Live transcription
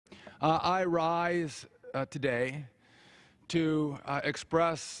I rise today to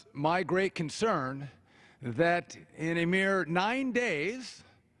express my great concern that in a mere 9 days,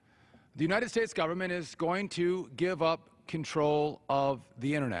 the United States government is going to give up control of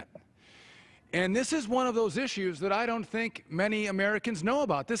the Internet. And this is one of those issues that I don't think many Americans know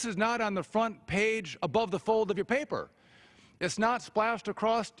about. This is not on the front page above the fold of your paper. It's not splashed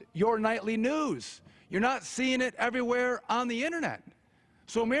across your nightly news. You're not seeing it everywhere on the Internet.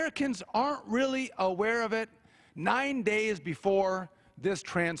 So Americans aren't really aware of it 9 days before this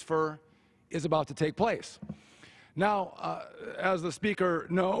transfer is about to take place. Now, as the Speaker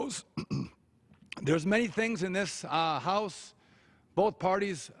knows, there's many things in this House both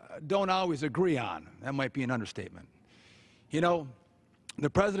parties don't always agree on. That might be an understatement. You know, the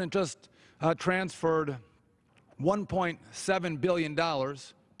President just transferred $1.7 billion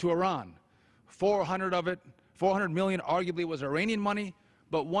to Iran. 400 million arguably was Iranian money,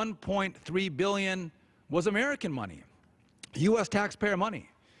 but 1.3 billion was American money, U.S. taxpayer money,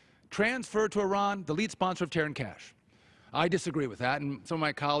 transferred to Iran, the lead sponsor of terror and cash. I disagree with that, and some of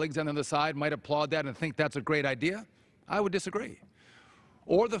my colleagues on the other side might applaud that and think that's a great idea. I would disagree.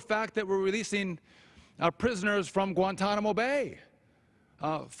 Or the fact that we're releasing prisoners from Guantanamo Bay.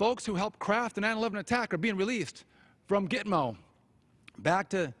 Folks who helped craft the 9/11 attack are being released from Gitmo back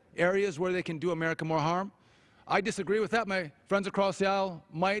to areas where they can do America more harm. I disagree with that. My friends across the aisle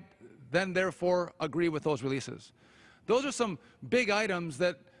might then therefore agree with those releases. Those are some big items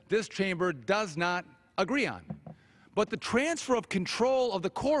that this chamber does not agree on. But the transfer of control of the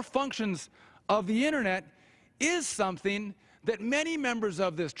core functions of the Internet is something that many members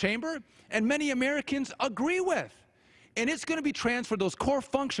of this chamber and many Americans agree with. And it's going to be transferred, those core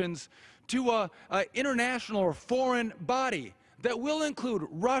functions, to an international or foreign body that will include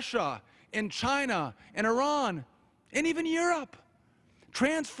Russia and China and Iran and even Europe,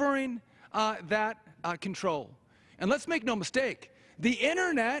 transferring that control. And let's make no mistake, the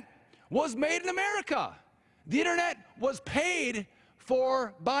Internet was made in America. The Internet was paid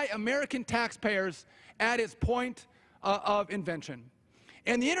for by American taxpayers at its point of invention.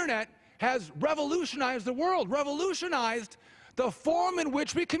 And the Internet has revolutionized the world, revolutionized the form in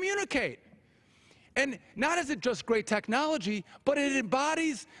which we communicate. And not is it just great technology, but it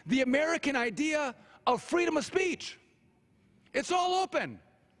embodies the American idea of freedom of speech. It's all open.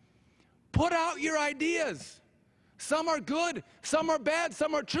 Put out your ideas. Some are good, some are bad,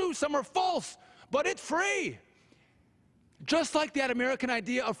 some are true, some are false, but it's free. Just like that American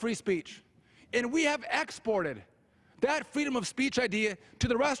idea of free speech. And we have exported that freedom of speech idea to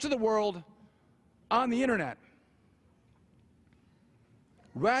the rest of the world on the Internet.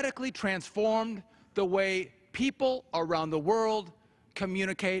 Radically transformed the way people around the world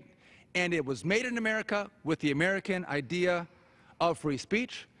communicate, and it was made in America with the American idea of free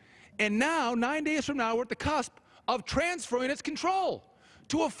speech. And now, 9 days from now, we're at the cusp of transferring its control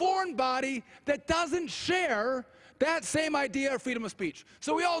to a foreign body that doesn't share that same idea of freedom of speech.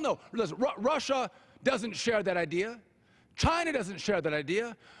 So we all know, listen, Russia doesn't share that idea. China doesn't share that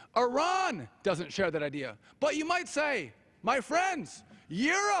idea. Iran doesn't share that idea. But you might say, my friends,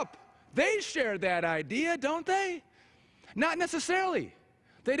 Europe, they share that idea, don't they? Not necessarily.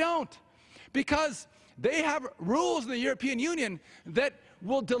 They don't. Because they have rules in the European Union that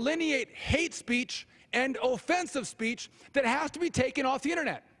will delineate hate speech and offensive speech that has to be taken off the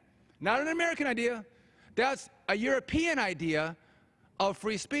Internet. Not an American idea. That's a European idea of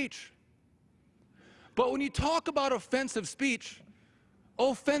free speech. But when you talk about offensive speech,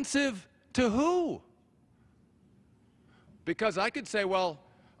 offensive to who? Because I could say, well,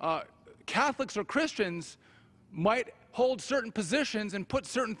 Catholics or Christians might hold certain positions and put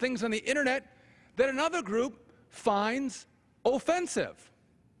certain things on the Internet that another group finds offensive.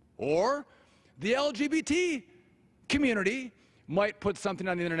 Or the LGBT community might put something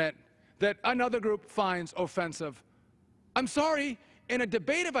on the Internet that another group finds offensive. I'm sorry, in a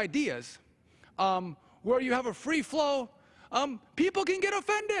debate of ideas, where you have a free flow, people can get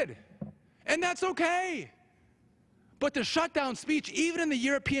offended, and that's okay. But to shut down speech, even in the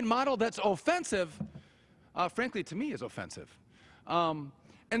European model that's offensive, frankly, to me, is offensive.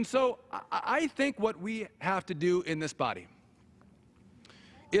 And so I think what we have to do in this body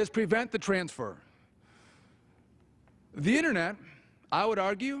is prevent the transfer. The Internet, I would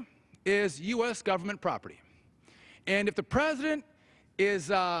argue, is U.S. government property. And if the President is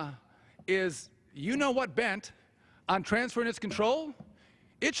you-know-what bent on transferring its control,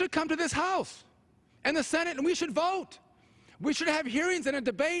 it should come to this House and the Senate, and we should vote. We should have hearings and a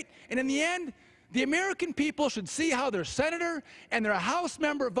debate, and in the end, the American people should see how their senator and their House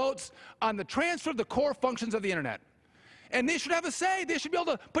member votes on the transfer of the core functions of the Internet. And they should have a say. They should be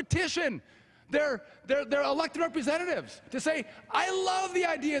able to petition their elected representatives to say, I love the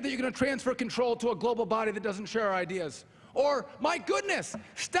idea that you're going to transfer control to a global body that doesn't share our ideas. Or, my goodness,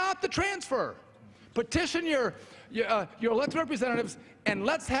 stop the transfer. Petition your elected representatives, and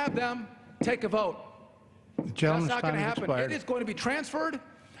let's have them take a vote. That's not going to happen. It is going to be transferred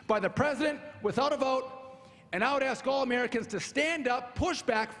by the president without a vote, and I would ask all Americans to stand up, push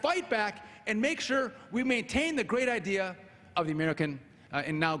back, fight back, and make sure we maintain the great idea of the American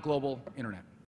and now global internet.